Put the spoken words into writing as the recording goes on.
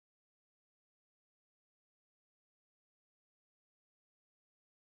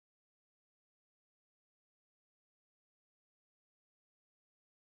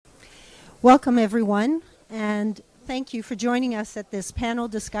Welcome, everyone, and thank you for joining us at this panel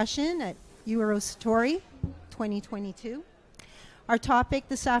discussion at Eurosatory 2022. Our topic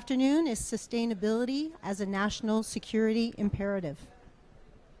this afternoon is sustainability as a national security imperative.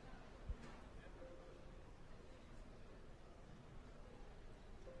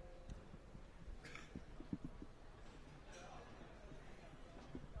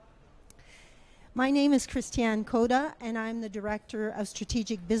 My name is Christiane Coda, and I'm the Director of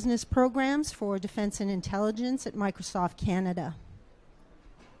Strategic Business Programs for Defense and Intelligence at Microsoft Canada.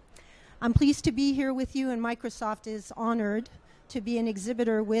 I'm pleased to be here with you, and Microsoft is honored to be an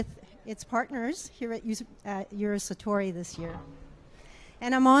exhibitor with its partners here at Eurosatory this year.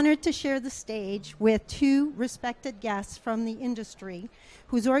 And I'm honored to share the stage with two respected guests from the industry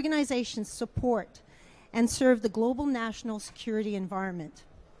whose organizations support and serve the global national security environment.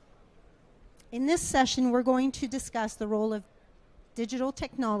 In this session, we're going to discuss the role of digital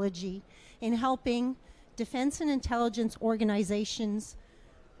technology in helping defense and intelligence organizations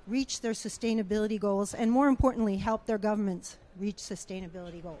reach their sustainability goals, and more importantly, help their governments reach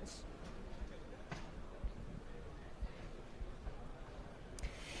sustainability goals.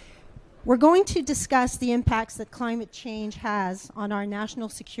 We're going to discuss the impacts that climate change has on our national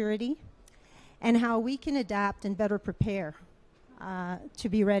security and how we can adapt and better prepare to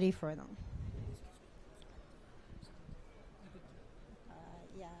be ready for them.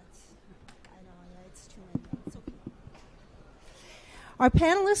 Our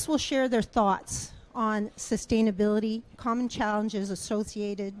panelists will share their thoughts on sustainability, common challenges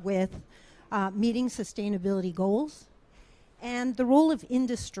associated with meeting sustainability goals, and the role of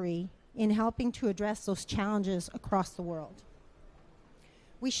industry in helping to address those challenges across the world.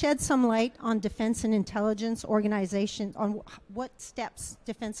 We shed some light on defense and intelligence organizations, on what steps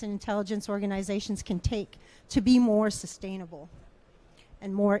defense and intelligence organizations can take to be more sustainable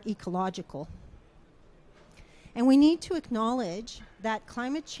and more ecological. And we need to acknowledge that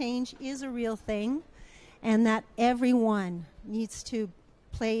climate change is a real thing and that everyone needs to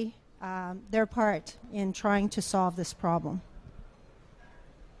play their part in trying to solve this problem.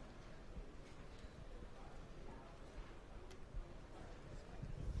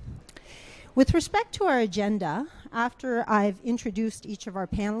 With respect to our agenda, after I've introduced each of our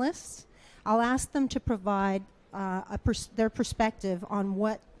panelists, I'll ask them to provide their perspective on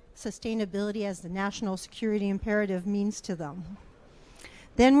what sustainability as the national security imperative means to them.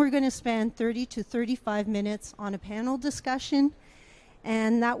 Then we're going to spend 30 to 35 minutes on a panel discussion,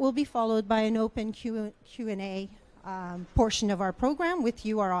 and that will be followed by an open Q&A portion of our program with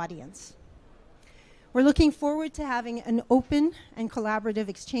you, our audience. We're looking forward to having an open and collaborative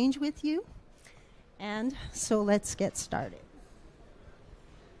exchange with you, and so let's get started.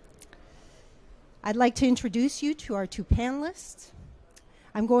 I'd like to introduce you to our two panelists.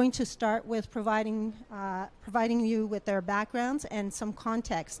 I'm going to start with providing you with their backgrounds and some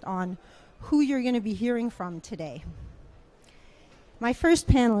context on who you're going to be hearing from today. My first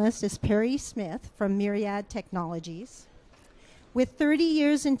panelist is Perry Smith from Myriad Technologies. With 30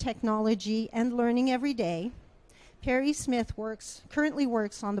 years in technology and learning every day, Perry Smith currently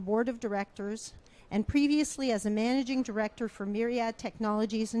works on the board of directors and previously as a managing director for Myriad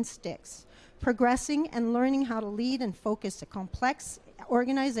Technologies and Styx, progressing and learning how to lead and focus a complex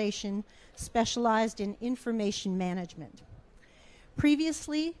organization specialized in information management.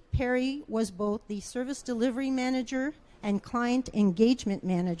 Previously, Perry was both the service delivery manager and client engagement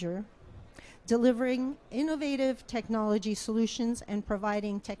manager, delivering innovative technology solutions and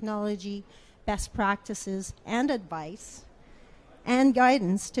providing technology best practices and advice and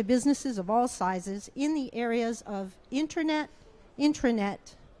guidance to businesses of all sizes in the areas of internet,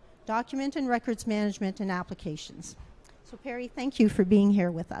 intranet, document and records management, and applications. So Perry, thank you for being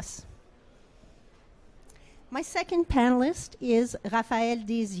here with us. My second panelist is Raphaël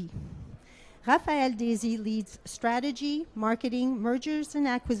Désy. Raphaël Désy leads strategy, marketing, mergers and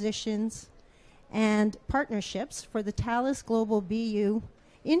acquisitions, and partnerships for the Thales Global BU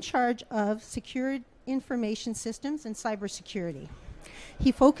in charge of secured information systems and cybersecurity.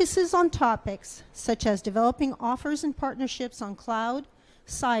 He focuses on topics such as developing offers and partnerships on cloud,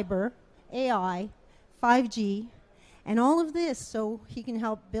 cyber, AI, 5G, and all of this so he can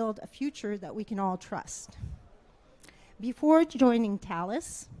help build a future that we can all trust. Before joining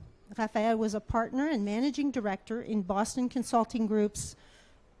Thales, Raphaël was a partner and managing director in Boston Consulting Group's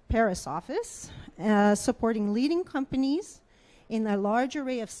Paris office, supporting leading companies in a large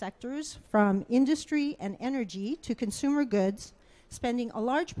array of sectors from industry and energy to consumer goods, spending a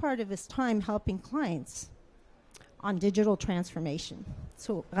large part of his time helping clients on digital transformation.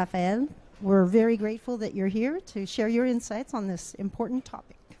 So, Raphaël, we're very grateful that you're here to share your insights on this important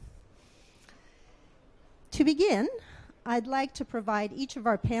topic. To begin, I'd like to provide each of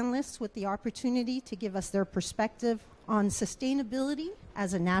our panelists with the opportunity to give us their perspective on sustainability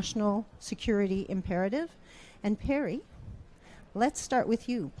as a national security imperative. And Perry, let's start with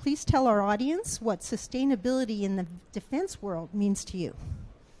you. Please tell our audience what sustainability in the defense world means to you.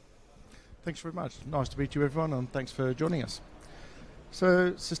 Thanks very much. Nice to meet you, everyone, and thanks for joining us.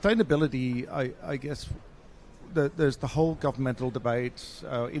 So sustainability, I guess, there's the whole governmental debate,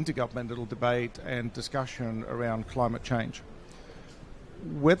 intergovernmental debate and discussion around climate change.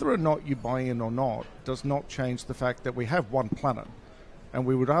 Whether or not you buy in or not does not change the fact that we have one planet, and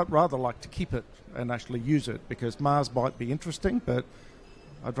we would rather like to keep it and actually use it, because Mars might be interesting, but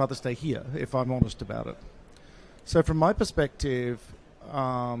I'd rather stay here, if I'm honest about it. So from my perspective,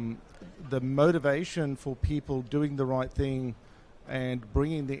 the motivation for people doing the right thing and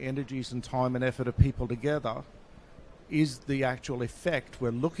bringing the energies and time and effort of people together is the actual effect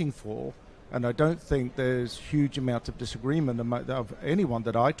we're looking for. And I don't think there's huge amounts of disagreement of anyone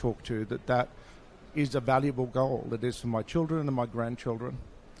that I talk to that is a valuable goal. It is for my children and my grandchildren.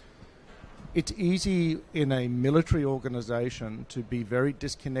 It's easy in a military organization to be very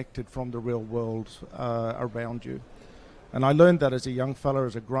disconnected from the real world around you. And I learned that as a young fella,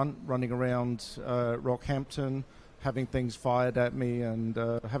 as a grunt, running around Rockhampton, having things fired at me and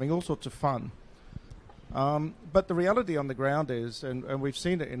having all sorts of fun. But the reality on the ground is, and we've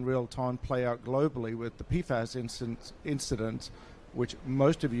seen it in real time play out globally with the PFAS incident, which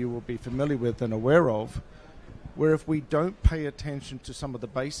most of you will be familiar with and aware of, where if we don't pay attention to some of the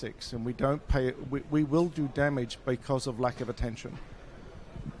basics and we will do damage because of lack of attention.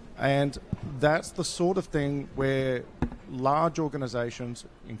 And that's the sort of thing where large organizations,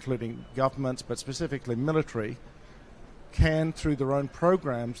 including governments, but specifically military, can, through their own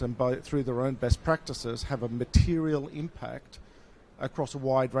programs and through their own best practices, have a material impact across a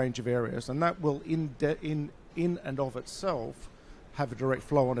wide range of areas. And that will, in and of itself, have a direct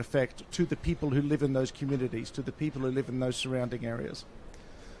flow-on effect to the people who live in those communities, to the people who live in those surrounding areas.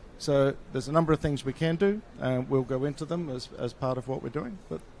 So there's a number of things we can do, and we'll go into them as part of what we're doing.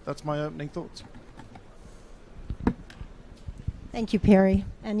 But that's my opening thoughts. Thank you, Perry.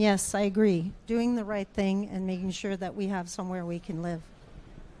 And yes, I agree. Doing the right thing and making sure that we have somewhere we can live.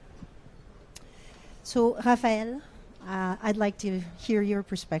 So, Raphael, I'd like to hear your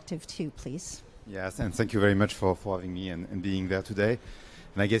perspective too, please. Yes, and thank you very much for having me and being there today.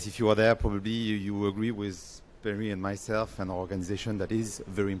 And I guess if you are there, probably you agree with Perry and myself and our organization that is a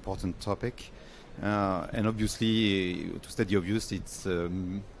very important topic. And obviously, to state the obvious,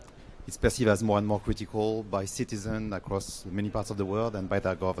 it's perceived as more and more critical by citizens across many parts of the world and by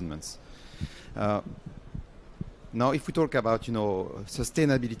their governments. Now, if we talk about,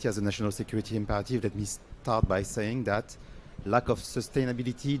 sustainability as a national security imperative, let me start by saying that lack of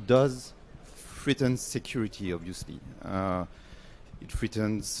sustainability does threaten security, obviously. It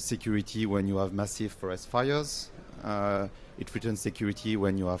threatens security when you have massive forest fires. It threatens security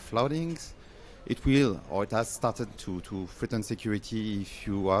when you have floodings. It will, or it has started to threaten security if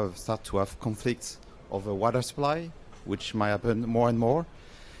you start to have conflicts over water supply, which might happen more and more.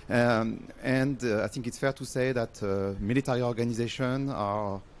 And I think it's fair to say that military organizations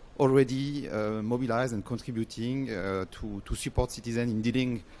are already mobilized and contributing to support citizens in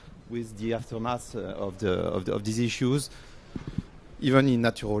dealing with the aftermath of these issues, even in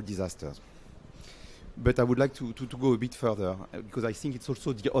natural disasters. But I would like to go a bit further, because I think it's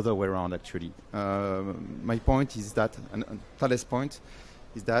also the other way around, actually. My point is that, and Thales' point,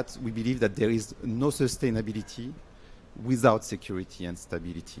 is that we believe that there is no sustainability without security and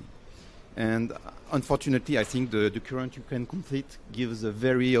stability. And unfortunately, I think the current Ukraine conflict gives a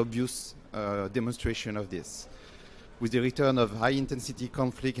very obvious demonstration of this. With the return of high-intensity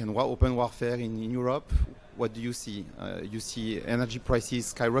conflict and open warfare in Europe, what do you see? You see energy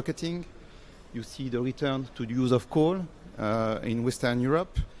prices skyrocketing. You see the return to the use of coal in Western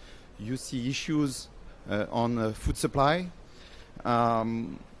Europe. You see issues on food supply.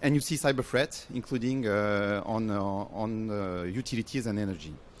 And you see cyber threats, including on utilities and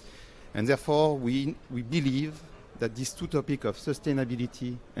energy. And therefore, we believe that these two topics of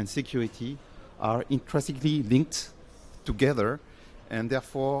sustainability and security are intrinsically linked together, and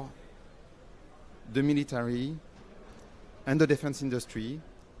therefore the military and the defense industry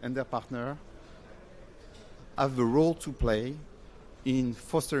and their partner have a role to play in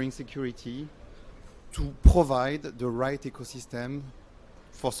fostering security to provide the right ecosystem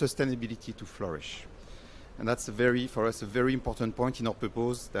for sustainability to flourish. And that's for us a very important point in our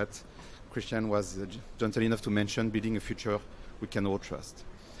purpose that Christian was gentle enough to mention, building a future we can all trust.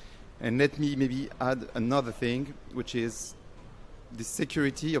 And let me maybe add another thing, which is the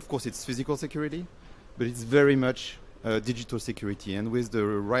security. Of course, it's physical security, but it's very much digital security. And with the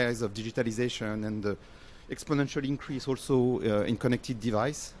rise of digitalization and the exponential increase also in connected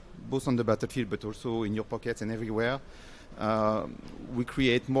device, both on the battlefield but also in your pockets and everywhere, we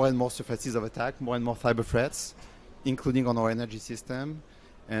create more and more surfaces of attack, more and more cyber threats, including on our energy system.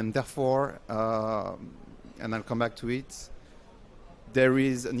 And therefore, and I'll come back to it, there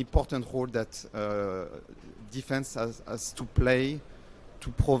is an important role that defense has to play to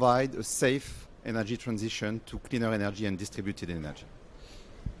provide a safe energy transition to cleaner energy and distributed energy.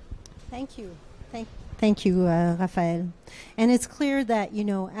 Thank you. Thank you, Raphael. And it's clear that, you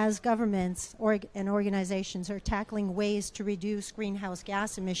know, as governments and organizations are tackling ways to reduce greenhouse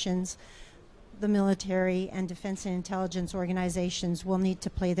gas emissions, the military and defense and intelligence organizations will need to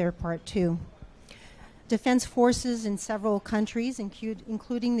play their part too. Defense forces in several countries,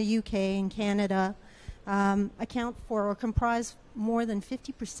 including the UK and Canada, account for or comprise more than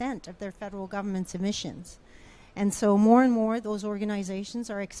 50% of their federal government's emissions. And so more and more those organizations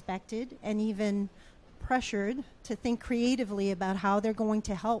are expected and even pressured to think creatively about how they're going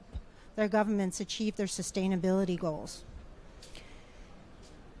to help their governments achieve their sustainability goals.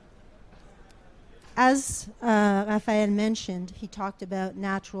 As Raphael mentioned, he talked about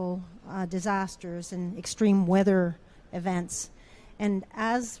natural disasters and extreme weather events. And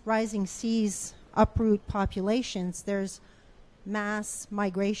as rising seas uproot populations, there's mass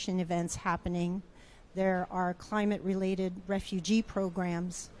migration events happening. There are climate-related refugee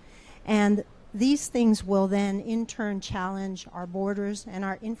programs. And these things will then in turn challenge our borders and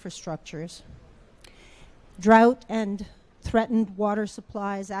our infrastructures. Drought and threatened water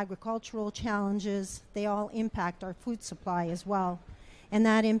supplies, agricultural challenges, they all impact our food supply as well. And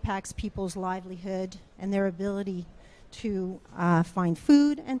that impacts people's livelihood and their ability to find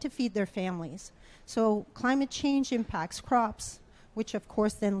food and to feed their families. So climate change impacts crops, which of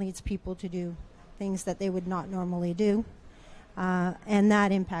course then leads people to do things that they would not normally do. And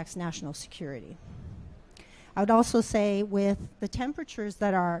that impacts national security. I would also say with the temperatures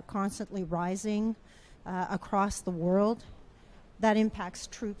that are constantly rising across the world, that impacts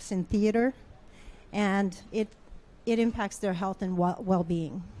troops in theater, and it impacts their health and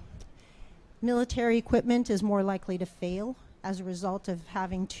well-being. Military equipment is more likely to fail as a result of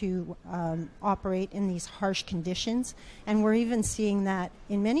having to operate in these harsh conditions, and we're even seeing that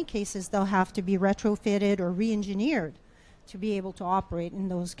in many cases they'll have to be retrofitted or re-engineered to be able to operate in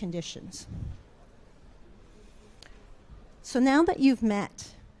those conditions. So now that you've met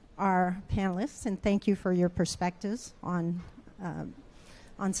our panelists, and thank you for your perspectives on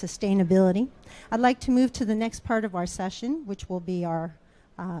sustainability, I'd like to move to the next part of our session, which will be our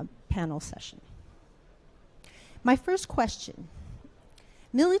panel session. My first question: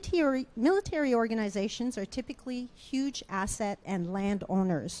 military organizations are typically huge asset and land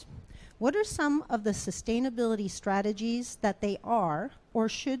owners. What are some of the sustainability strategies that they are or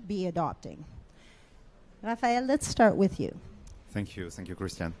should be adopting? Raphael, let's start with you. Thank you,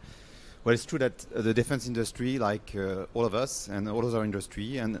 Christian. Well, it's true that the defense industry, like all of us and all other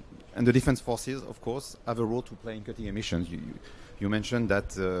industry, and the defense forces, of course, have a role to play in cutting emissions. You mentioned that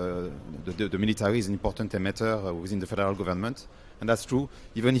the military is an important emitter within the federal government, and that's true,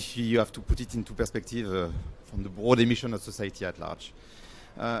 even if you have to put it into perspective from the broad emission of society at large.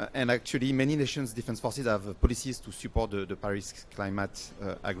 And actually, many nations' defense forces have policies to support the Paris Climate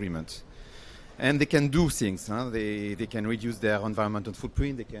Agreement. And they can do things. They can reduce their environmental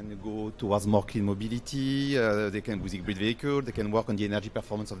footprint. They can go towards more clean mobility. They can use hybrid vehicles. They can work on the energy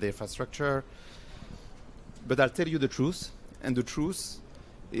performance of the infrastructure. But I'll tell you the truth. And the truth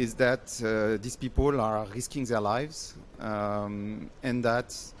is that these people are risking their lives and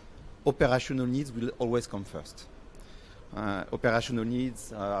that operational needs will always come first. Operational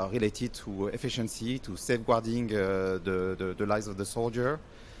needs are related to efficiency, to safeguarding the lives of the soldier.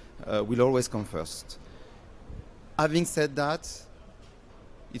 Will always come first. Having said that,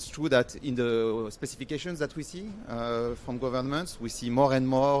 it's true that in the specifications that we see from governments, we see more and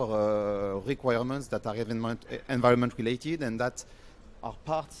more requirements that are environment related and that are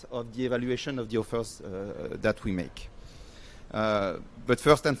part of the evaluation of the offers that we make. But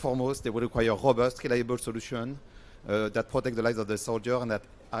first and foremost, they will require robust, reliable solutions that protect the lives of the soldier and that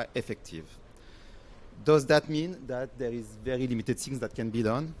are effective. Does that mean that there is very limited things that can be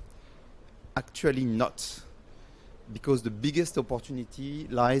done? Actually not, because the biggest opportunity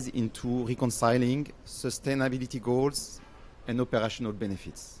lies into reconciling sustainability goals and operational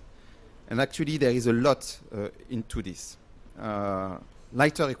benefits. And actually there is a lot into this.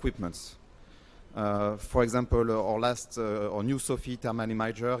 Lighter equipments. For example, our new Sophie thermal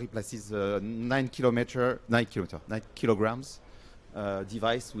imager replaces 9 kilograms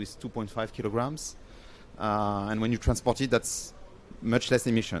device with 2.5 kilograms. and when you transport it, that's much less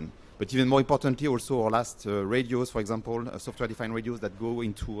emission. But even more importantly, also our last radios, for example, software-defined radios that go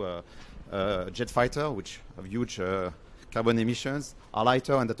into a jet fighter, which have huge carbon emissions, are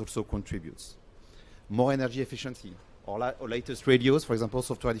lighter, and that also contributes. More energy efficiency. Our latest radios, for example,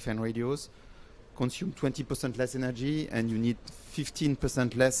 software-defined radios, consume 20% less energy, and you need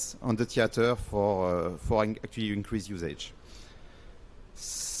 15% less on the theater for actually increased usage.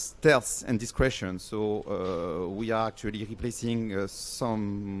 Stealth and discretion. So we are actually replacing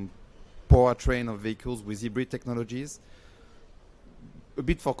some powertrain of vehicles with hybrid technologies, a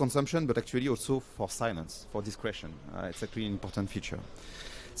bit for consumption, but actually also for silence, for discretion. It's actually an important feature.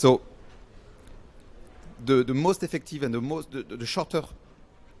 So the most effective and the shorter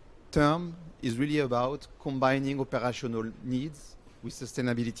term is really about combining operational needs with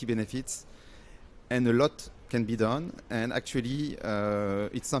sustainability benefits, and a lot can be done. And actually,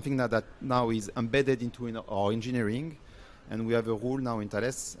 it's something that now is embedded into our engineering, and we have a rule now in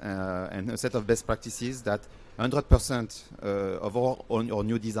Thales and a set of best practices that 100% of our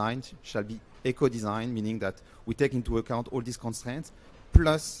new designs shall be eco-design, meaning that we take into account all these constraints,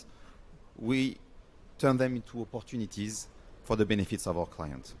 plus we turn them into opportunities for the benefits of our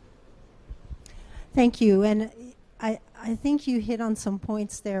clients. Thank you. And I think you hit on some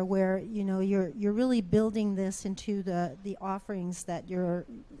points there where, you know, you're really building this into the offerings that you're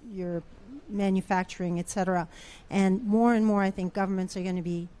manufacturing, et cetera. And more, I think governments are going to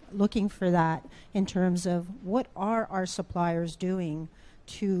be looking for that in terms of what are our suppliers doing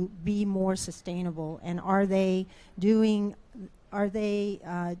to be more sustainable, and are they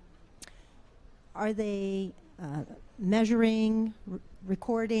measuring,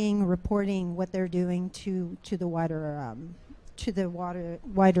 recording, reporting what they're doing to the wider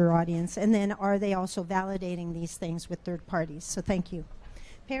audience, and then are they also validating these things with third parties? So thank you.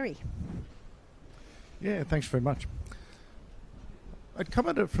 Perry. Yeah, thanks very much. I'd come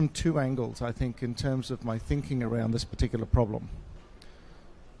at it from two angles, I think, in terms of my thinking around this particular problem.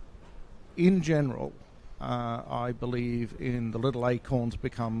 In general, I believe in the little acorns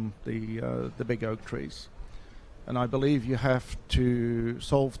become the big oak trees. And I believe you have to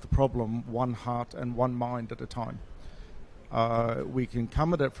solve the problem one heart and one mind at a time. We can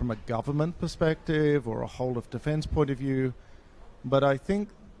come at it from a government perspective or a whole of defense point of view, but I think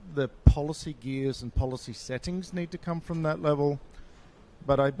the policy gears and policy settings need to come from that level.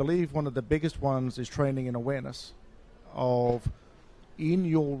 But I believe one of the biggest ones is training and awareness of, in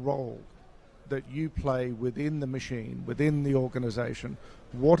your role that you play within the machine, within the organization,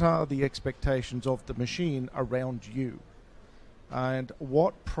 what are the expectations of the machine around you? And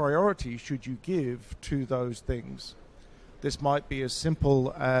what priority should you give to those things? This might be as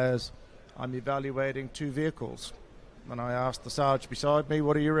simple as, I'm evaluating two vehicles, and I ask the Sarge beside me,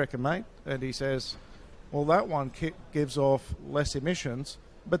 what do you reckon, mate? And he says, well, that one gives off less emissions,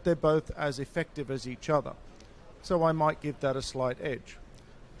 but they're both as effective as each other. So I might give that a slight edge.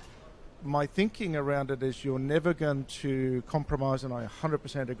 My thinking around it is you're never going to compromise, and I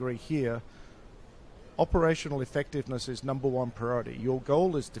 100% agree here, operational effectiveness is number one priority. Your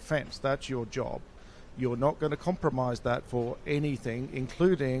goal is defense. That's your job. You're not going to compromise that for anything,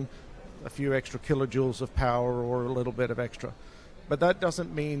 including a few extra kilojoules of power or a little bit of extra. But that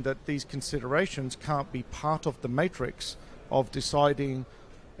doesn't mean that these considerations can't be part of the matrix of deciding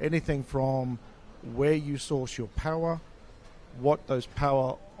anything from where you source your power, what those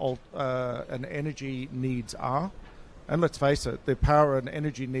power and energy needs are. And let's face it, the power and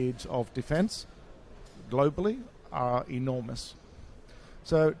energy needs of defense globally are enormous.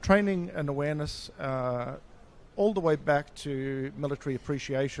 So training and awareness all the way back to military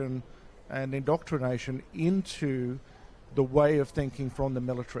appreciation and indoctrination into the way of thinking from the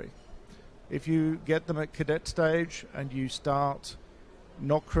military. If you get them at cadet stage and you start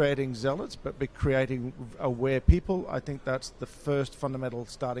not creating zealots, but be creating aware people, I think that's the first fundamental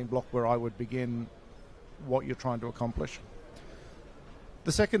starting block where I would begin what you're trying to accomplish.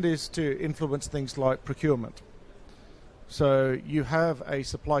 The second is to influence things like procurement. So you have a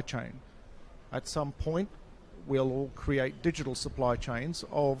supply chain. At some point, we'll all create digital supply chains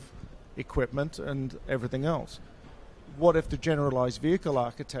of equipment and everything else. What if the generalized vehicle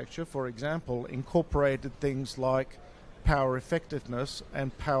architecture, for example, incorporated things like power effectiveness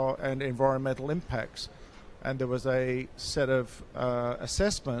and power and environmental impacts, and there was a set of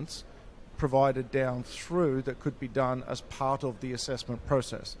assessments provided down through that could be done as part of the assessment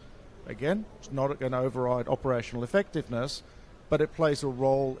process. Again, it's not going to override operational effectiveness, but it plays a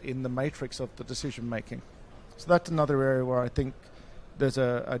role in the matrix of the decision making. So that's another area where I think there's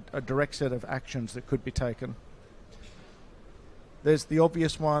a direct set of actions that could be taken. There's the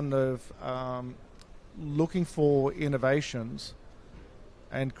obvious one of looking for innovations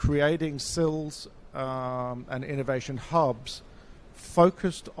and creating cells and innovation hubs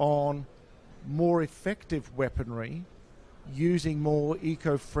focused on more effective weaponry using more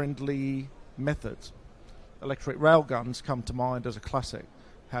eco-friendly methods. Electric railguns come to mind as a classic.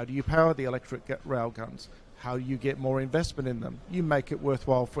 How do you power the electric railguns? How do you get more investment in them? You make it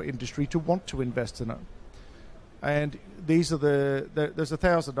worthwhile for industry to want to invest in it. And these are there's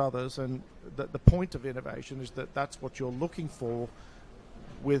 1,000 others, and the point of innovation is that that's what you're looking for,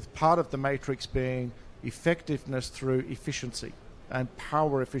 with part of the matrix being effectiveness through efficiency. And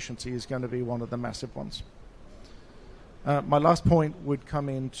power efficiency is going to be one of the massive ones. My last point would come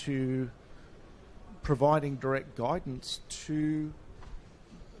into providing direct guidance to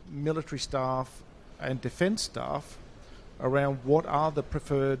military staff and defense staff around what are the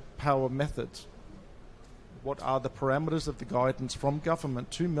preferred power methods. What are the parameters of the guidance from government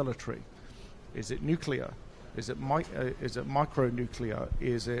to military? Is it nuclear? Is it micronuclear?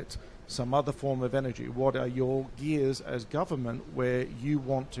 Is it some other form of energy? What are your gears as government where you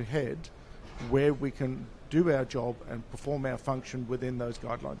want to head, where we can do our job and perform our function within those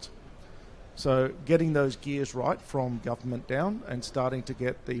guidelines? So getting those gears right from government down and starting to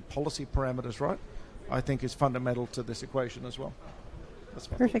get the policy parameters right, I think is fundamental to this equation as well.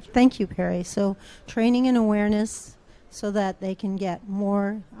 Perfect. Thank you, Perry. So training and awareness so that they can get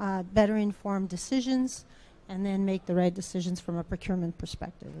more better informed decisions and then make the right decisions from a procurement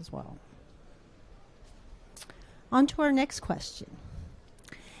perspective as well. On to our next question.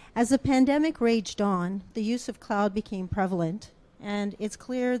 As the pandemic raged on, the use of cloud became prevalent, and it's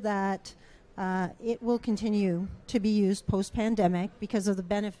clear that it will continue to be used post-pandemic because of the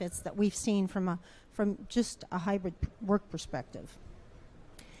benefits that we've seen from just a hybrid work perspective.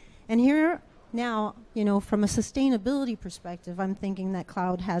 And here now, from a sustainability perspective, I'm thinking that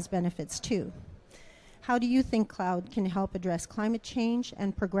cloud has benefits too. How do you think cloud can help address climate change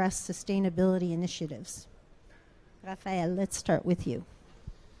and progress sustainability initiatives? Raphael, let's start with you.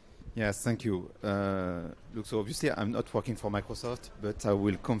 Yes, thank you. Look, so obviously I'm not working for Microsoft, but I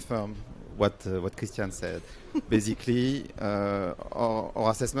will confirm what Christian said. Basically, our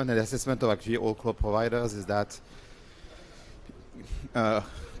assessment and the assessment of actually all cloud providers is that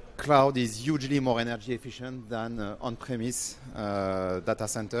cloud is hugely more energy efficient than on-premise data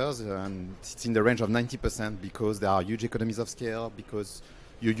centers, and it's in the range of 90% because there are huge economies of scale, because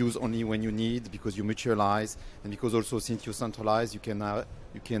you use only when you need, because you mutualize, and because also since you centralize, you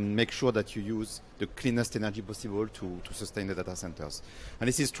can make sure that you use the cleanest energy possible to sustain the data centers. And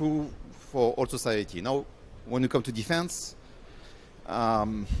this is true for all society. Now, when you come to defense,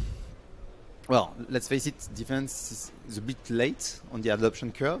 well, let's face it, defense is a bit late on the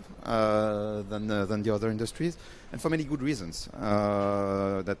adoption curve than the other industries, and for many good reasons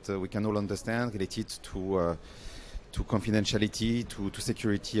that we can all understand, related to confidentiality, to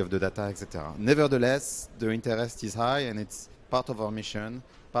security of the data, etc. Nevertheless, the interest is high, and it's part of our mission,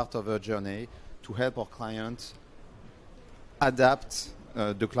 part of our journey to help our clients adapt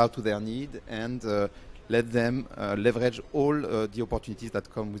the cloud to their need and let them leverage all the opportunities that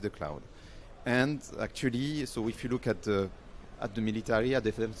come with the cloud. And actually, so if you look at the military, at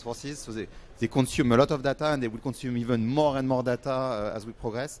the defense forces, so they consume a lot of data, and they will consume even more and more data as we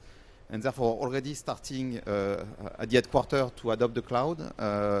progress. And therefore, already starting at the headquarters to adopt the cloud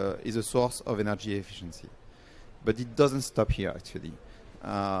is a source of energy efficiency. But it doesn't stop here, actually,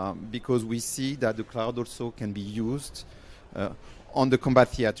 because we see that the cloud also can be used on the combat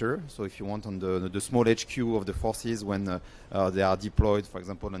theater. So if you want, on the small HQ of the forces when they are deployed, for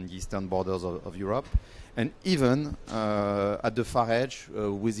example, on the eastern borders of Europe, and even at the far edge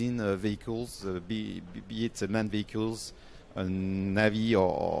within vehicles, be it land vehicles, Navy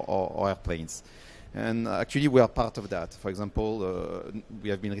or airplanes. And actually we are part of that. For example, we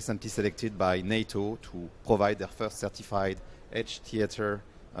have been recently selected by NATO to provide their first certified edge theater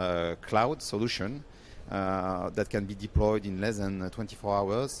cloud solution that can be deployed in less than 24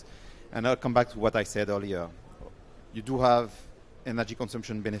 hours. And I'll come back to what I said earlier. You do have energy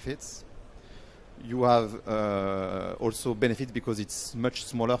consumption benefits. You have also benefits because it's much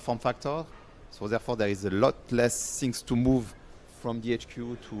smaller form factor. So therefore, there is a lot less things to move from the HQ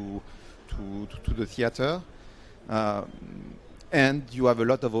to the theater, and you have a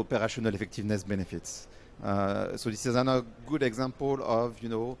lot of operational effectiveness benefits. So this is another good example of,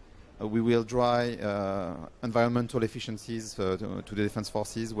 we will drive environmental efficiencies to the defense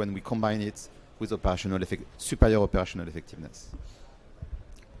forces when we combine it with superior operational effectiveness.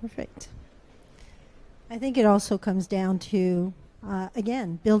 Perfect. I think it also comes down to,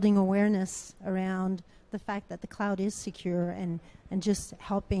 again, building awareness around the fact that the cloud is secure and just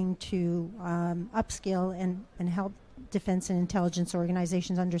helping to upskill and help defense and intelligence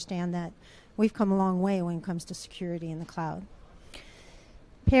organizations understand that we've come a long way when it comes to security in the cloud.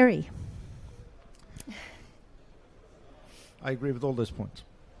 Perry. I agree with all those points.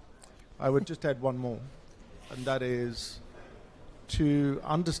 I would just add one more, and that is to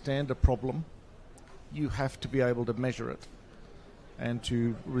understand a problem, you have to be able to measure it. And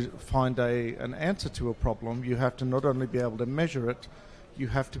to find an answer to a problem, you have to not only be able to measure it, you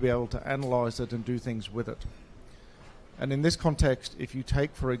have to be able to analyze it and do things with it. And in this context, if you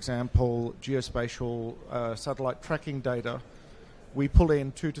take, for example, geospatial satellite tracking data, we pull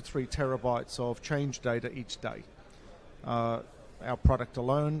in 2 to 3 terabytes of change data each day. Our product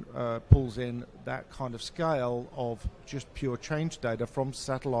alone pulls in that kind of scale of just pure change data from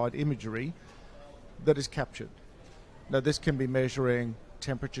satellite imagery that is captured. Now, this can be measuring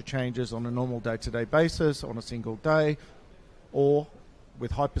temperature changes on a normal day-to-day basis, on a single day, or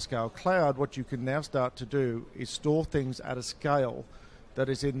with hyperscale cloud, what you can now start to do is store things at a scale that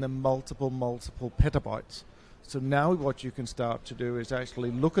is in the multiple petabytes. So now what you can start to do is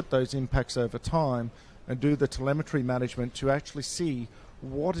actually look at those impacts over time and do the telemetry management to actually see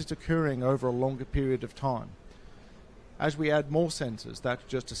what is occurring over a longer period of time. As we add more sensors, that's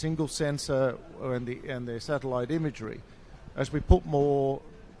just a single sensor and the satellite imagery. As we put more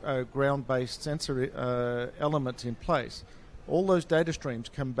ground-based sensor elements in place, all those data streams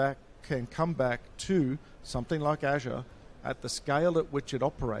can come back to something like Azure at the scale at which it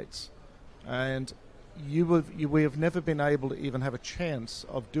operates. And we have never been able to even have a chance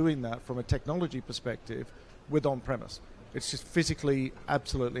of doing that from a technology perspective with on-premise. It's just physically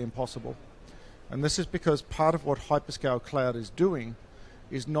absolutely impossible. And this is because part of what hyperscale cloud is doing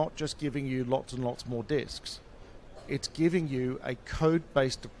is not just giving you lots and lots more disks. It's giving you a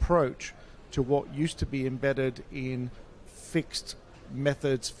code-based approach to what used to be embedded in fixed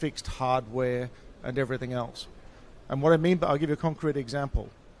methods, fixed hardware, and everything else. And what I mean by, I'll give you a concrete example.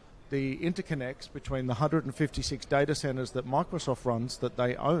 The interconnects between the 156 data centers that Microsoft runs that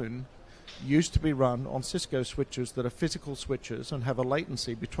they own used to be run on Cisco switches that are physical switches and have a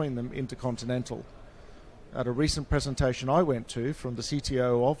latency between them intercontinental. At a recent presentation I went to from the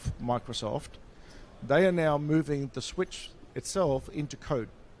CTO of Microsoft, they are now moving the switch itself into code.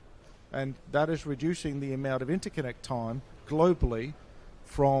 And that is reducing the amount of interconnect time globally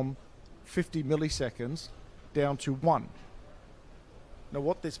from 50 milliseconds down to 1. Now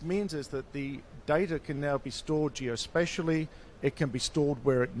what this means is that the data can now be stored geospatially, it can be stored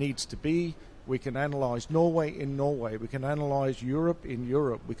where it needs to be. We can analyze Norway in Norway, we can analyze Europe in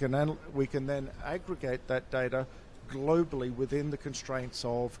Europe, we can then aggregate that data globally within the constraints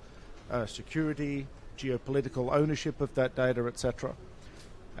of security, geopolitical ownership of that data, etc.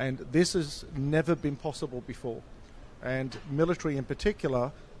 And this has never been possible before. And military in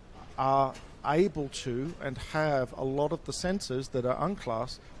particular are able to and have a lot of the sensors that are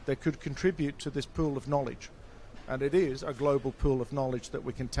unclassed that could contribute to this pool of knowledge. And it is a global pool of knowledge that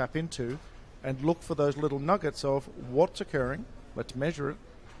we can tap into and look for those little nuggets of what's occurring, let's measure it,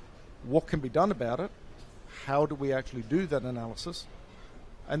 what can be done about it, how do we actually do that analysis,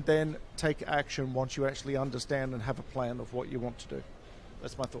 and then take action once you actually understand and have a plan of what you want to do.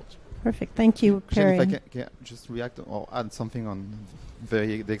 That's my thoughts. Perfect. Thank you, Perry. If I can just react or add something on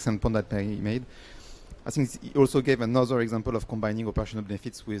the excellent point that Perry made. I think he also gave another example of combining operational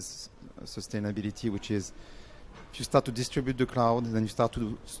benefits with sustainability, which is if you start to distribute the cloud, then you start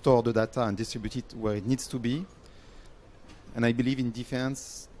to store the data and distribute it where it needs to be. And I believe in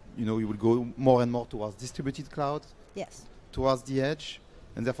defense, you will go more and more towards distributed cloud, yes, towards the edge.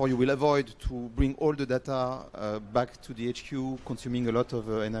 And therefore, you will avoid to bring all the data back to the HQ, consuming a lot of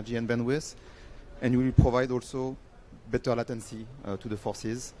energy and bandwidth. And you will provide also better latency to the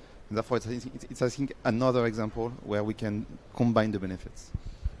forces. And therefore, it's I think, another example where we can combine the benefits.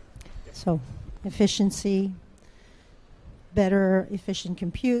 So, efficiency, better efficient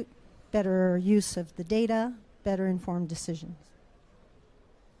compute, better use of the data, better informed decisions.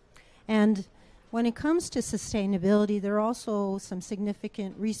 And when it comes to sustainability, there are also some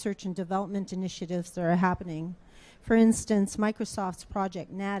significant research and development initiatives that are happening. For instance, Microsoft's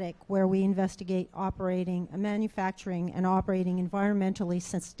Project NATIC, where we investigate manufacturing and operating environmentally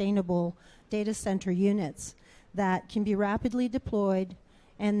sustainable data center units that can be rapidly deployed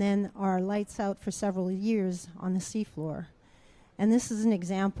and then are lights out for several years on the seafloor. And this is an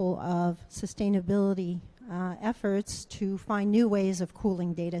example of sustainability efforts to find new ways of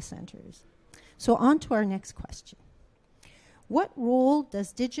cooling data centers. So on to our next question. What role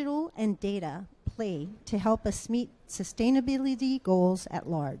does digital and data play to help us meet sustainability goals at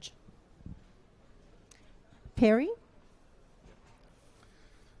large? Perry?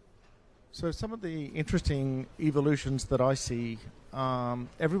 So some of the interesting evolutions that I see,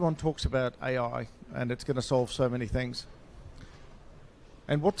 everyone talks about AI and it's going to solve so many things.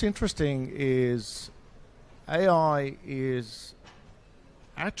 And what's interesting is AI is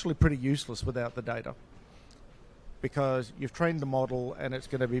actually pretty useless without the data, because you've trained the model and it's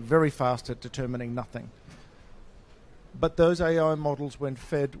going to be very fast at determining nothing. But those AI models, when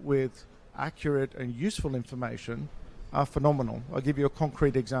fed with accurate and useful information, are phenomenal. I'll give you a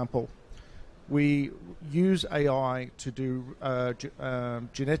concrete example. We use AI to do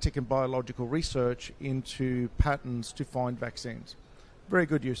genetic and biological research into patterns to find vaccines. Very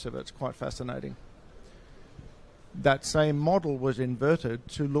good use of it. It's quite fascinating. That same model was inverted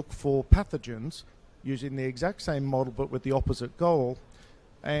to look for pathogens using the exact same model but with the opposite goal,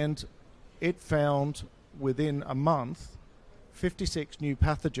 and it found within a month 56 new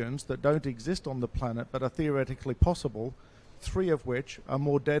pathogens that don't exist on the planet but are theoretically possible, 3 of which are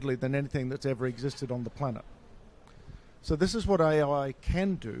more deadly than anything that's ever existed on the planet. So this is what AI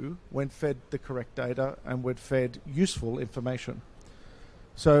can do when fed the correct data and when fed useful information.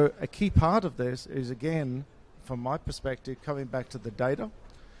 So a key part of this is, again, from my perspective, coming back to the data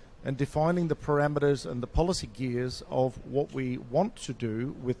and defining the parameters and the policy gears of what we want to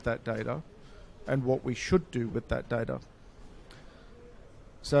do with that data and what we should do with that data.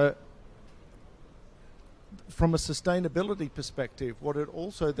 So from a sustainability perspective, what it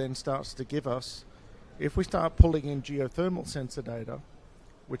also then starts to give us, if we start pulling in geothermal sensor data,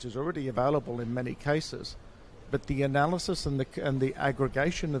 which is already available in many cases, but the analysis and the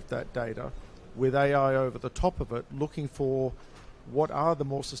aggregation of that data with AI over the top of it, looking for what are the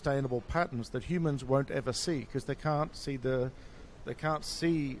more sustainable patterns that humans won't ever see, because they can't see the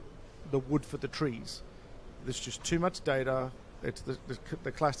wood for the trees. There's just too much data. It's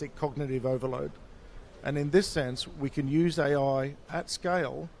the classic cognitive overload. And in this sense, we can use AI at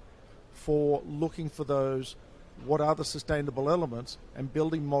scale for looking for those, what are the sustainable elements, and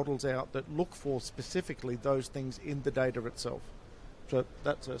building models out that look for specifically those things in the data itself. So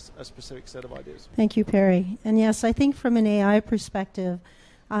that's a specific set of ideas. Thank you, Perry. And yes, I think from an AI perspective,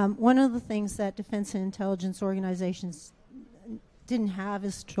 one of the things that defense and intelligence organizations didn't have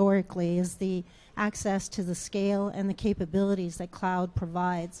historically is the access to the scale and the capabilities that cloud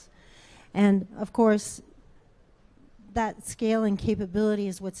provides. And of course, that scale and capability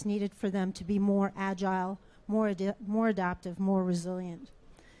is what's needed for them to be more agile, more adaptive, more resilient.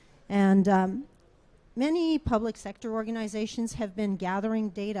 And many public sector organizations have been gathering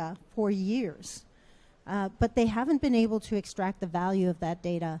data for years, but they haven't been able to extract the value of that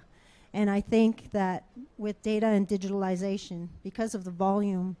data. And I think that with data and digitalization, because of the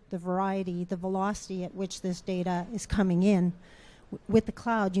volume, the variety, the velocity at which this data is coming in, with the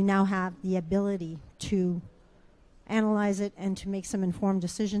cloud, you now have the ability to analyze it and to make some informed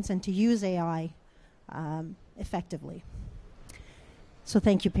decisions and to use AI effectively. So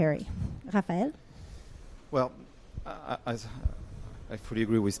thank you, Perry. Raphael? Well, I fully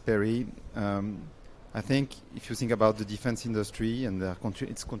agree with Perry. I think if you think about the defense industry and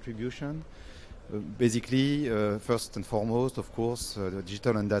its contribution, basically, first and foremost, of course, the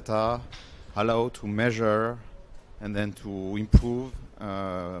digital and data allow to measure and then to improve,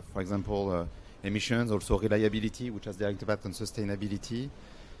 for example, emissions, also reliability, which has direct impact on sustainability.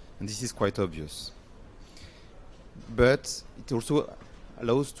 And this is quite obvious. But it also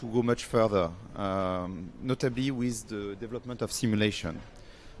allows to go much further, notably with the development of simulation.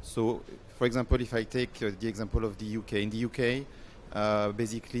 So, for example, if I take the example of the UK, in the UK,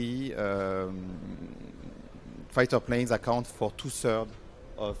 basically, fighter planes account for 2/3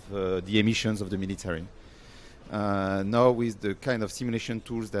 of the emissions of the military. Now, with the kind of simulation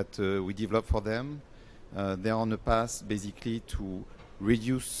tools that we develop for them, they are on a path basically to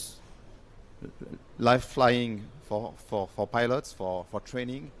reduce live flying for pilots, for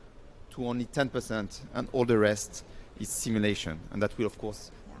training, to only 10%, and all the rest is simulation. And that will, of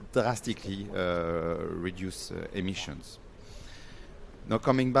course, drastically reduce emissions. Now,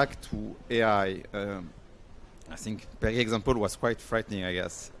 coming back to AI, I think Perry's example was quite frightening, I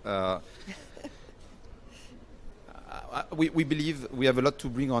guess. We believe we have a lot to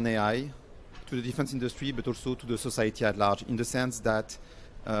bring on AI to the defense industry, but also to the society at large, in the sense that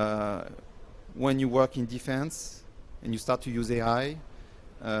when you work in defense and you start to use AI,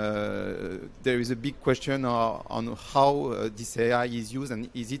 there is a big question on how this AI is used, and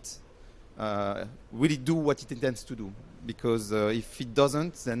is it will it do what it intends to do? Because if it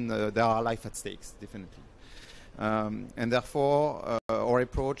doesn't, then there are life at stakes, definitely. And therefore, our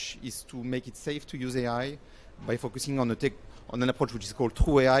approach is to make it safe to use AI by focusing on an approach which is called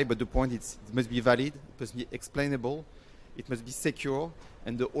true AI, but the point is it must be valid, it must be explainable, it must be secure,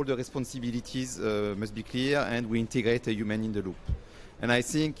 and all the responsibilities must be clear, and we integrate a human in the loop. And I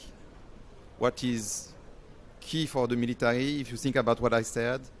think what is key for the military, if you think about what I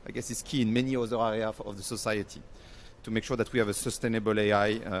said, I guess is key in many other areas of the society to make sure that we have a sustainable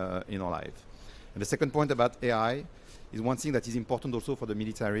AI in our life. And the second point about AI is one thing that is important also for the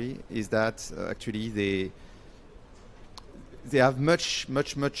military is that actually they have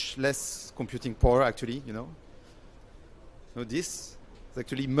much less computing power actually, you know. So this is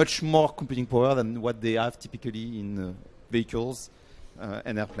actually much more computing power than what they have typically in vehicles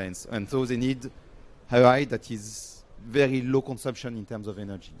and airplanes. And so they need AI that is very low consumption in terms of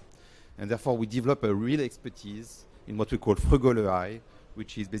energy. And therefore we develop a real expertise in what we call frugal AI,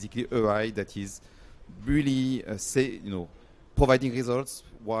 which is basically AI that is really providing results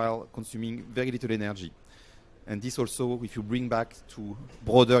while consuming very little energy. And this also, if you bring back to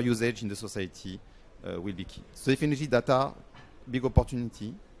broader usage in the society, will be key. So definitely data, big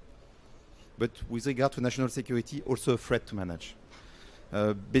opportunity, but with regard to national security, also a threat to manage.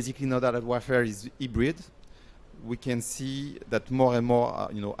 Basically, now that warfare is hybrid, we can see that more and more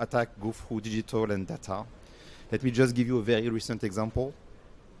attacks go through digital and data. Let me just give you a very recent example.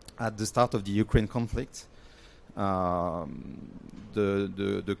 At the start of the Ukraine conflict, the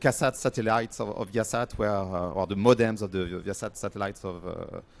CASAT satellites of Viasat or the modems of the Viasat satellites of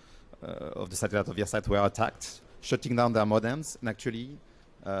the satellite of Viasat were attacked, shutting down their modems. And actually,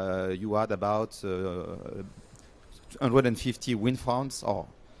 you had about 150 wind farms or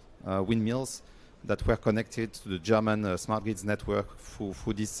windmills that were connected to the German smart grids network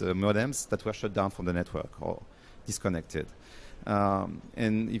through these modems that were shut down from the network or disconnected.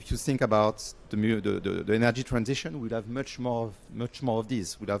 And if you think about the energy transition, we'll have much more of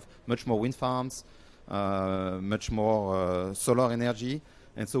these. We'll have much more wind farms, much more solar energy,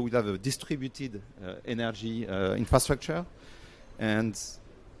 and so we'll have a distributed energy infrastructure, and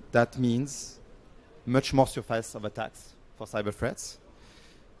that means much more surface of attacks for cyber threats,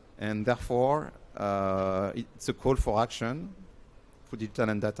 and therefore it's a call for action for digital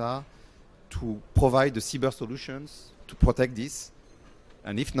and data to provide the cyber solutions to protect this,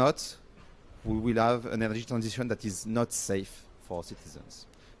 and if not, we will have an energy transition that is not safe for citizens.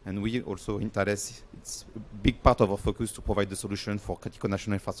 And we also in Thales, it's a big part of our focus to provide the solution for critical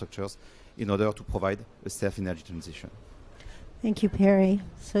national infrastructures in order to provide a safe energy transition. Thank you, Perry.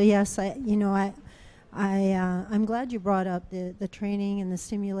 So yes, I'm glad you brought up the training and the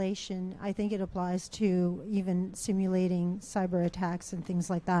simulation. I think it applies to even simulating cyber attacks and things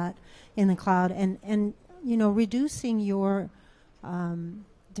like that in the cloud, and reducing your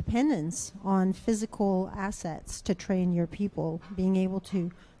dependence on physical assets to train your people, being able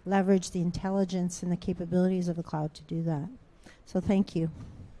to leverage the intelligence and the capabilities of the cloud to do that. So thank you.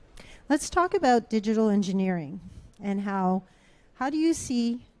 Let's talk about digital engineering and how do you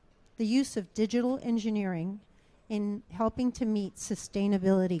see the use of digital engineering in helping to meet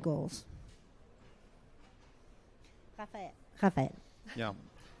sustainability goals? Raphael. Yeah.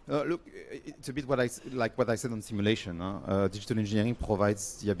 Look, it's a bit what I said on simulation. Digital engineering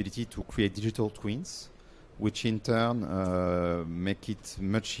provides the ability to create digital twins, which in turn make it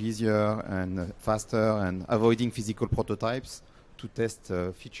much easier and faster and avoiding physical prototypes to test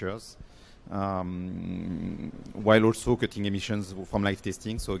features, while also cutting emissions from live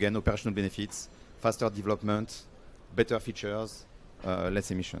testing. So again, operational benefits, faster development, better features,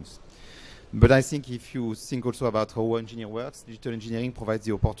 less emissions. But I think if you think also about how engineering works, digital engineering provides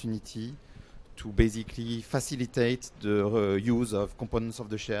the opportunity to basically facilitate the use of components off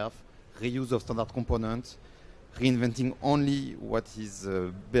the shelf, reuse of standard components, reinventing only what is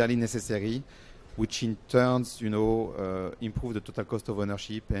barely necessary, which in turn, improve the total cost of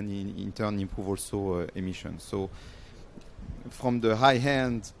ownership and in turn improve also emissions. So from the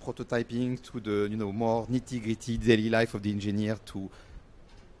high-end prototyping to the more nitty-gritty daily life of the engineer to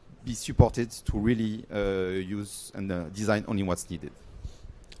be supported to really use and design only what's needed.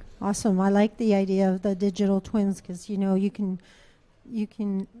 Awesome. I like the idea of the digital twins because you can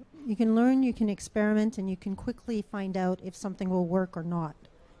learn, you can experiment, and you can quickly find out if something will work or not,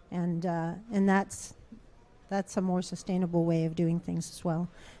 and that's a more sustainable way of doing things as well.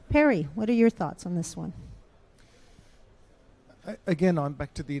 Perry, what are your thoughts on this one? Again, I'm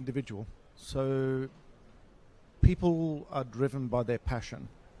back to the individual. So people are driven by their passion.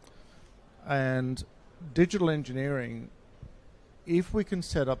 And digital engineering, if we can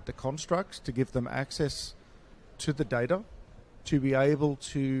set up the constructs to give them access to the data, to be able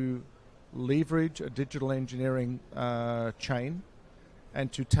to leverage a digital engineering chain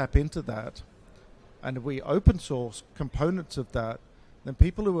and to tap into that, and we open source components of that, then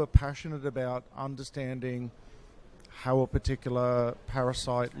people who are passionate about understanding how a particular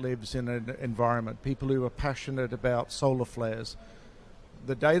parasite lives in an environment, people who are passionate about solar flares,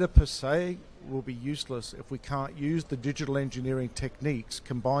 the data per se will be useless if we can't use the digital engineering techniques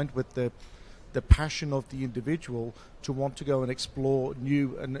combined with the passion of the individual to want to go and explore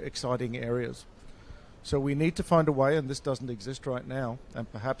new and exciting areas. So we need to find a way, and this doesn't exist right now,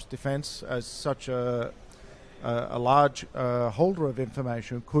 and perhaps Defense, as such a large holder of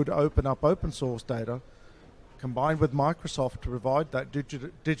information, could open up open source data combined with Microsoft to provide that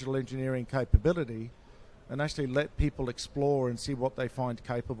digital engineering capability and actually let people explore and see what they find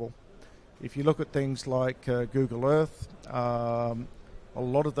capable. If you look at things like Google Earth, a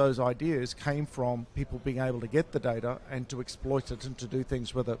lot of those ideas came from people being able to get the data and to exploit it and to do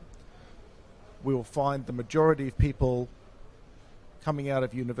things with it. We will find the majority of people coming out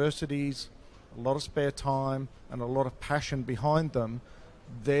of universities, a lot of spare time and a lot of passion behind them.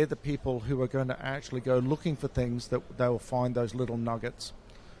 They're the people who are going to actually go looking for things that they will find those little nuggets.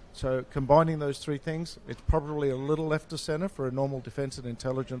 So combining those three things, it's probably a little left of center for a normal defense and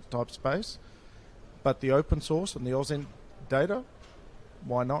intelligence type space, but the open source and the AUSINT data,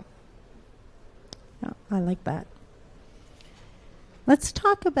 why not? Yeah, I like that. Let's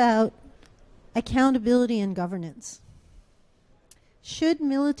talk about accountability and governance. Should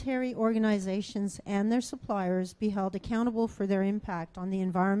military organizations and their suppliers be held accountable for their impact on the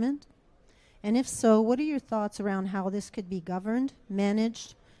environment? And if so, what are your thoughts around how this could be governed,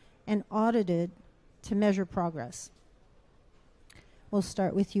 managed, and audited to measure progress? We'll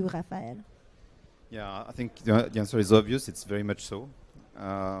start with you, Raphael. Yeah, I think the answer is obvious. It's very much so.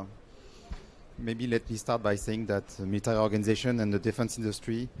 Maybe let me start by saying that the military organization and the defense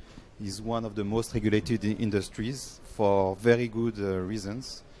industry is one of the most regulated industries for very good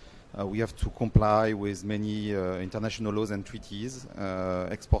reasons. We have to comply with many international laws and treaties,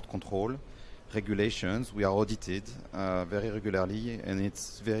 export control, regulations. We are audited very regularly, and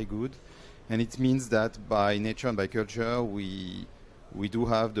it's very good. And it means that by nature and by culture, we do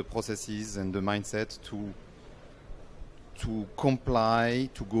have the processes and the mindset to comply,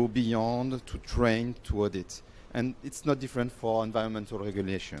 to go beyond, to train, to audit. And it's not different for environmental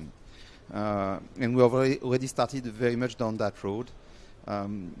regulation. And we have already started very much down that road.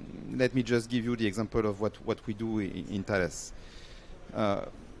 Let me just give you the example of what we do in Thales.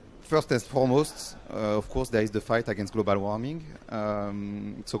 First and foremost, of course, there is the fight against global warming.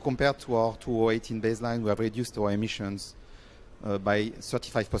 So compared to our 2018 baseline, we have reduced our emissions by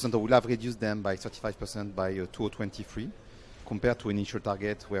 35%, or we'll have reduced them by 35% by 2023, compared to an initial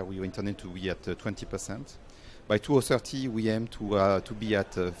target where we intended to be at 20%. By 2030, we aim to be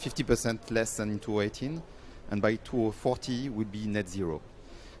at 50% less than in 2018, and by 2040, we'll be net zero.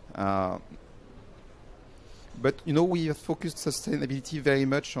 But we have focused sustainability very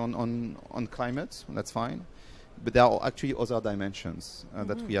much on climate. That's fine, but there are actually other dimensions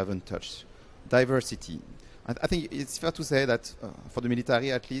that we haven't touched. Diversity. I think it's fair to say that for the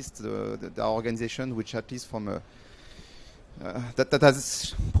military, at least, there are organizations which, at least from that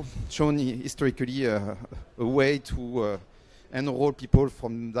has shown historically a way to enroll people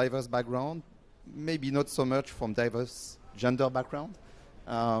from diverse background, maybe not so much from diverse gender background.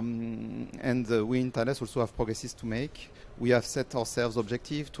 And we in Thales also have progresses to make. We have set ourselves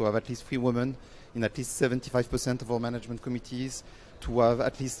objective to have at least 3 women in at least 75% of our management committees, to have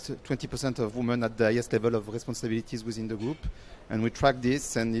at least 20% of women at the highest level of responsibilities within the group. And we track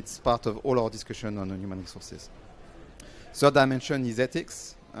this, and it's part of all our discussion on human resources. Third dimension is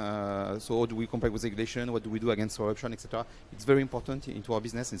ethics. So how do we comply with regulation? What do we do against corruption, etc.? It's very important into our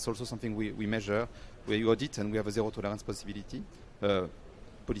business. It's also something we measure, we audit, and we have a zero tolerance policy.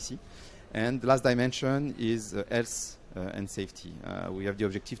 And the last dimension is health and safety. We have the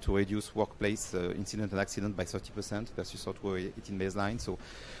objective to reduce workplace incident and accident by 30% versus our 2018 baseline. So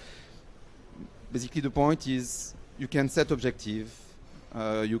basically the point is you can set objectives,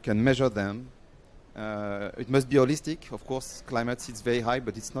 you can measure them. It must be holistic. Of course, climate sits very high,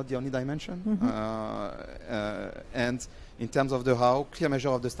 but it's not the only dimension. And in terms of the how, clear measure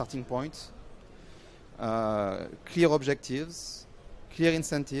of the starting point, clear objectives, clear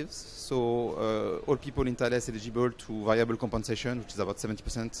incentives. So all people in Thales eligible to variable compensation, which is about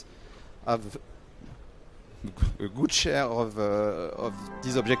 70%, have a good share of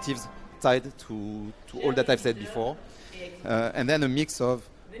these objectives tied to all that I've said before. And then a mix of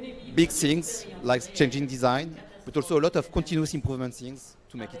big things like changing design, but also a lot of continuous improvement things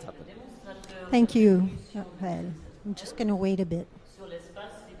to make it happen. Thank you, Raphael. I'm just going to wait a bit. Sur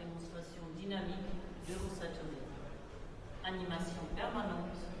l'espace, les démonstrations dynamiques d'Eurosatory. Animation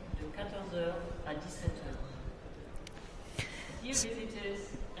permanente de 14h à à 17h. Dear visitors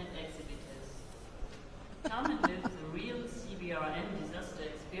and exhibitors, come and live the real CBRN disaster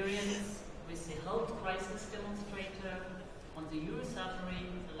experience with the health crisis demonstrator on the Eurosatory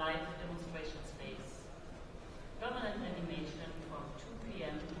live demonstration space. Permanent animation from 2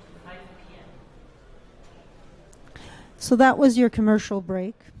 p.m. to 5 p.m. So that was your commercial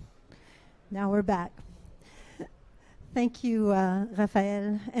break. Now we're back. Thank you,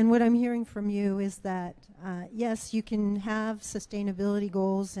 Raphael. And what I'm hearing from you is that, yes, you can have sustainability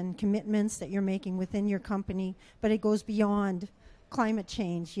goals and commitments that you're making within your company, but it goes beyond climate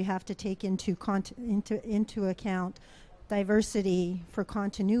change. You have to take into account diversity for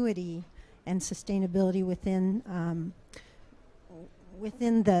continuity and sustainability within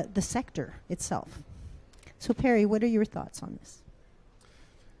the sector itself. So, Perry, what are your thoughts on this?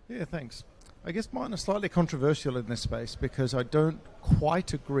 Yeah, thanks. I guess mine are slightly controversial in this space because I don't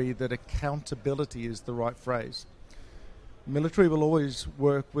quite agree that accountability is the right phrase. Military will always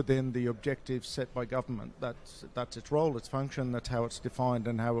work within the objectives set by government. That's its role, its function, that's how it's defined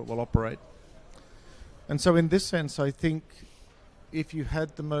and how it will operate. And so in this sense, I think if you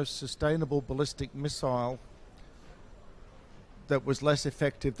had the most sustainable ballistic missile that was less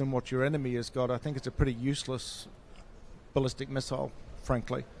effective than what your enemy has got, I think it's a pretty useless ballistic missile,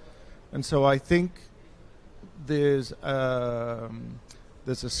 frankly. And so I think there's a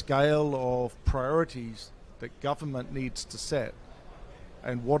scale of priorities that government needs to set,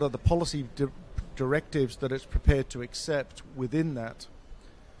 and what are the policy directives that it's prepared to accept within that.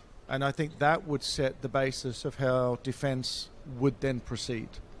 And I think that would set the basis of how defence would then proceed.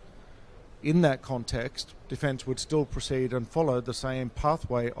 In that context, defence would still proceed and follow the same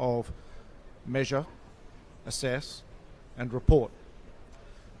pathway of measure, assess, and report.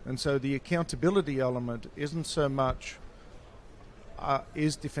 And so the accountability element isn't so much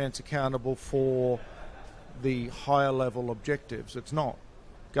is defence accountable for the higher level objectives. It's not.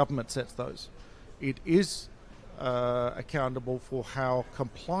 Government sets those. It is accountable for how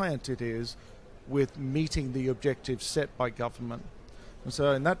compliant it is with meeting the objectives set by government. And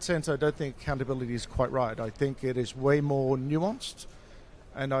so in that sense, I don't think accountability is quite right. I think it is way more nuanced,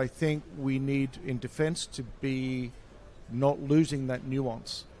 and I think we need in defence to be not losing that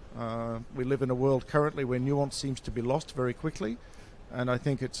nuance. We live in a world currently where nuance seems to be lost very quickly, and I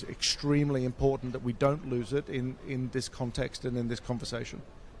think it's extremely important that we don't lose it in this context and in this conversation.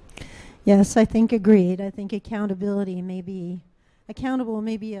 Yes, I think agreed. I think accountability may be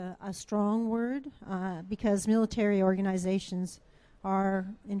a strong word because military organizations are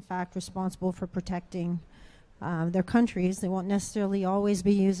in fact responsible for protecting their countries. They won't necessarily always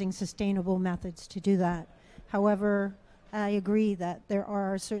be using sustainable methods to do that. However, I agree that there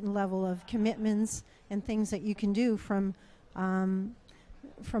are a certain level of commitments and things that you can do from a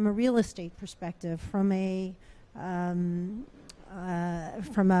real estate perspective, from a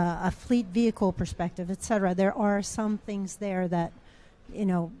fleet vehicle perspective, etc. There are some things there that,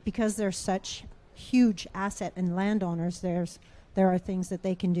 because they're such huge asset and landowners, there are things that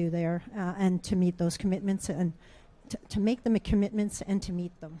they can do there and to meet those commitments and to make them commitments and to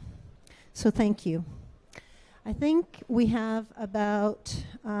meet them. So thank you. I think we have about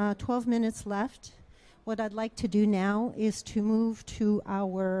 12 minutes left. What I'd like to do now is to move to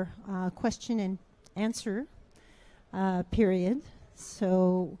our question and answer period.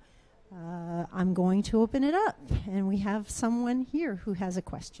 So I'm going to open it up, and we have someone here who has a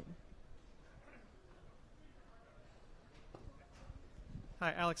question.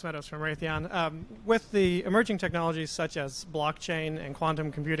 Hi, Alex Meadows from Raytheon. With the emerging technologies such as blockchain and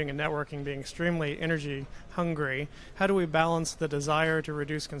quantum computing and networking being extremely energy hungry, how do we balance the desire to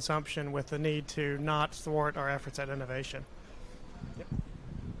reduce consumption with the need to not thwart our efforts at innovation? Yep.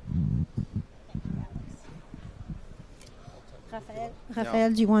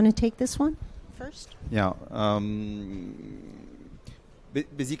 Raphael, do you want to take this one first? Yeah.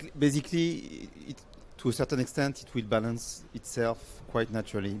 Basically, to a certain extent, it will balance itself quite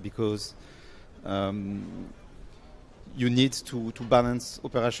naturally because you need to balance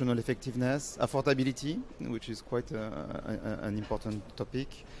operational effectiveness, affordability, which is quite an important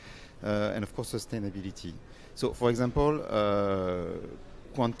topic, and of course sustainability. So, for example,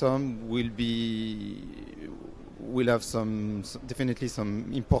 quantum will have definitely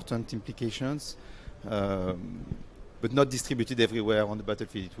some important implications, but not distributed everywhere on the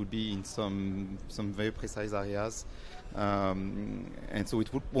battlefield. It will be in some very precise areas, and so it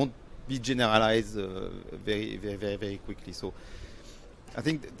won't be generalized very quickly. So I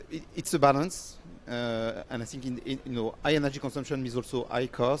think it's a balance, and I think high energy consumption means also high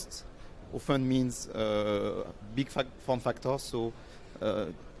cost. Often means big form factors. So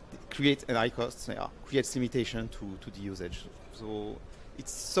creates an high cost, creates limitation to the usage. So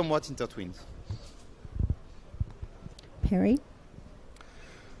it's somewhat intertwined. Perry?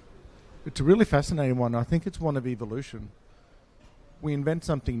 It's a really fascinating one. I think it's one of evolution. We invent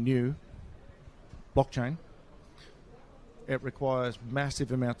something new, blockchain. It requires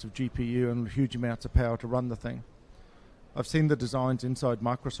massive amounts of GPU and huge amounts of power to run the thing. I've seen the designs inside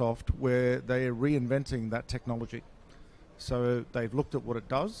Microsoft where they are reinventing that technology. So they've looked at what it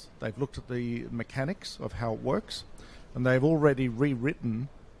does, they've looked at the mechanics of how it works, and they've already rewritten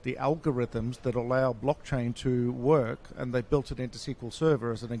the algorithms that allow blockchain to work, and they built it into SQL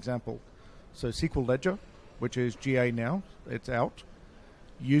Server as an example. So SQL Ledger, which is GA now, it's out,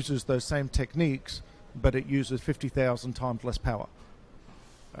 uses those same techniques, but it uses 50,000 times less power.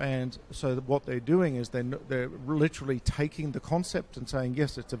 And so what they're doing is they're literally taking the concept and saying,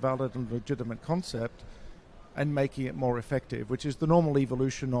 yes, it's a valid and legitimate concept, and making it more effective, which is the normal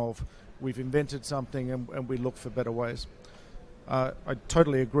evolution of we've invented something and we look for better ways. I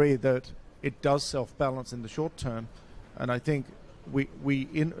totally agree that it does self-balance in the short term, and I think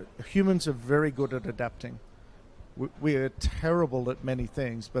humans are very good at adapting. We are terrible at many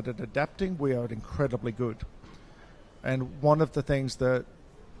things, but at adapting we are incredibly good. And one of the things that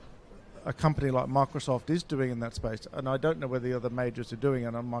a company like Microsoft is doing in that space, and I don't know whether the other majors are doing it,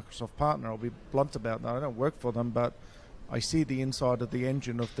 I'm a Microsoft partner, I'll be blunt about that, I don't work for them, but I see the inside of the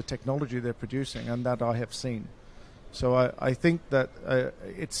engine of the technology they're producing, and that I have seen. So I think that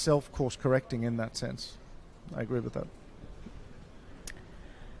it's self-course correcting in that sense. I agree with that.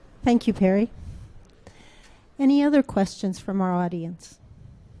 Thank you, Perry. Any other questions from our audience?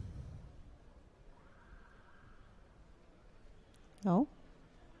 No?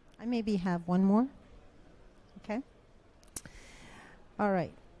 I maybe have one more. Okay. All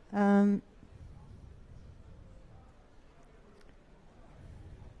right.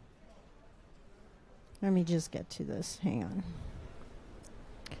 Let me just get to this. Hang on.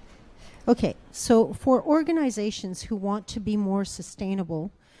 Okay, so for organizations who want to be more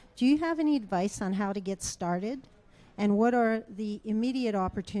sustainable, do you have any advice on how to get started? And what are the immediate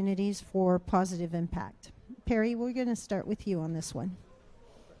opportunities for positive impact? Perry, we're going to start with you on this one.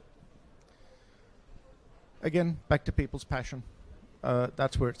 Again, back to people's passion.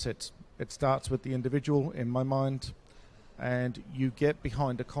 That's where it sits. It starts with the individual, in my mind, and you get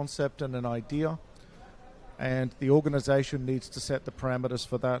behind a concept and an idea, and the organization needs to set the parameters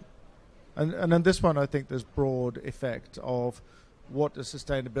for that. And in this one, I think there's broad effect of what the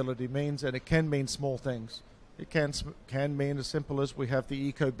sustainability means, and it can mean small things. It can mean as simple as we have the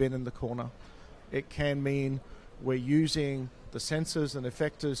eco bin in the corner. It can mean we're using the sensors and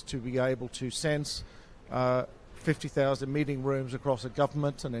effectors to be able to sense 50,000 meeting rooms across a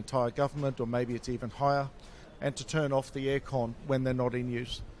government, an entire government, or maybe it's even higher, and to turn off the aircon when they're not in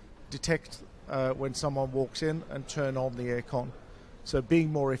use. Detect when someone walks in and turn on the aircon. So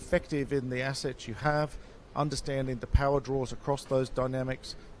being more effective in the assets you have, understanding the power draws across those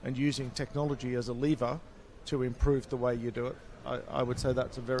dynamics, and using technology as a lever to improve the way you do it. I would say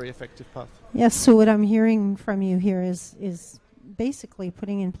that's a very effective path. Yes, so what I'm hearing from you here is basically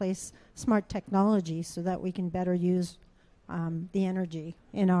putting in place smart technology so that we can better use the energy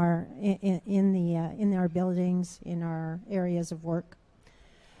in our buildings, in our areas of work.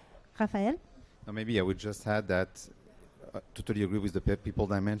 Raphael? Maybe I would just add that I totally agree with the people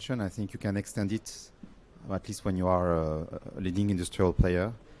dimension. I think you can extend it, at least when you are a leading industrial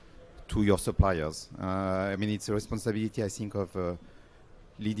player, to your suppliers. I mean, it's a responsibility, I think, of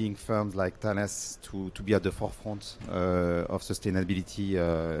leading firms like Thales to be at the forefront of sustainability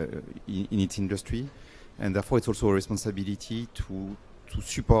in its industry. And therefore, it's also a responsibility to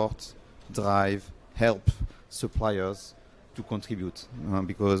support, drive, help suppliers to contribute.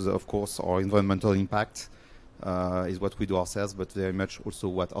 Because, of course, our environmental impact is what we do ourselves, but very much also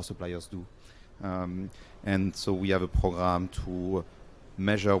what our suppliers do. And so we have a program to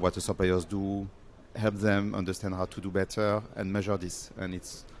measure what the suppliers do, help them understand how to do better, and measure this. And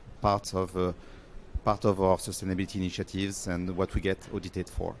it's part of our sustainability initiatives and what we get audited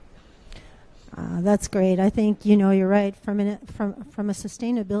for. That's great. I think you're right. From a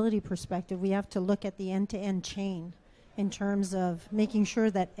sustainability perspective, we have to look at the end-to-end chain in terms of making sure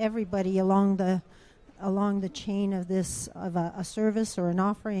that everybody along the chain of a service or an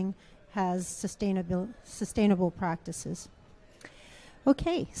offering has sustainable practices.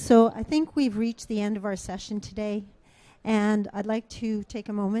 Okay, so I think we've reached the end of our session today, and I'd like to take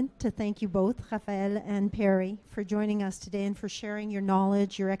a moment to thank you both, Raphael and Perry, for joining us today and for sharing your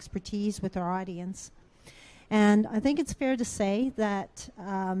knowledge, your expertise with our audience. And I think it's fair to say that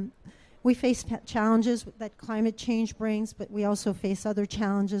We face challenges that climate change brings, but we also face other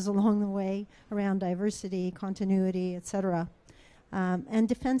challenges along the way around diversity, continuity, etc. And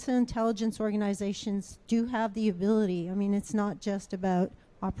defense and intelligence organizations do have the ability. I mean, it's not just about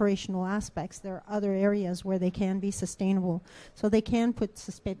operational aspects. There are other areas where they can be sustainable. So they can put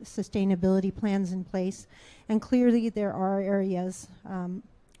sustainability plans in place. And clearly there are areas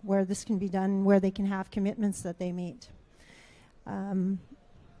where this can be done, where they can have commitments that they meet.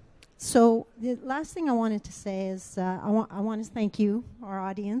 So the last thing I wanted to say is I want to thank you, our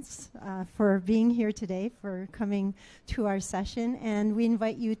audience, for being here today, for coming to our session. And we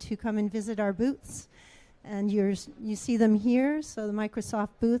invite you to come and visit our booths. And you see them here. So the Microsoft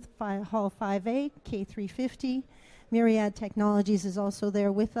booth, Hall 5A, K350. Myriad Technologies is also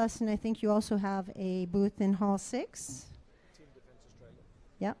there with us. And I think you also have a booth in Hall 6. Team Defense Australia.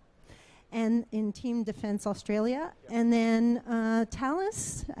 Yep. And in Team Defense Australia. Yep. And then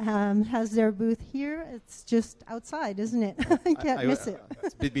Thales has their booth here. It's just outside, isn't it? You can't miss it.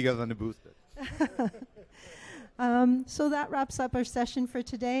 It's a bit bigger than the booth. So that wraps up our session for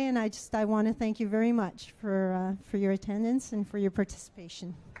today, and I want to thank you very much for your attendance and for your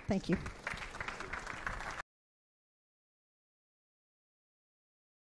participation. Thank you.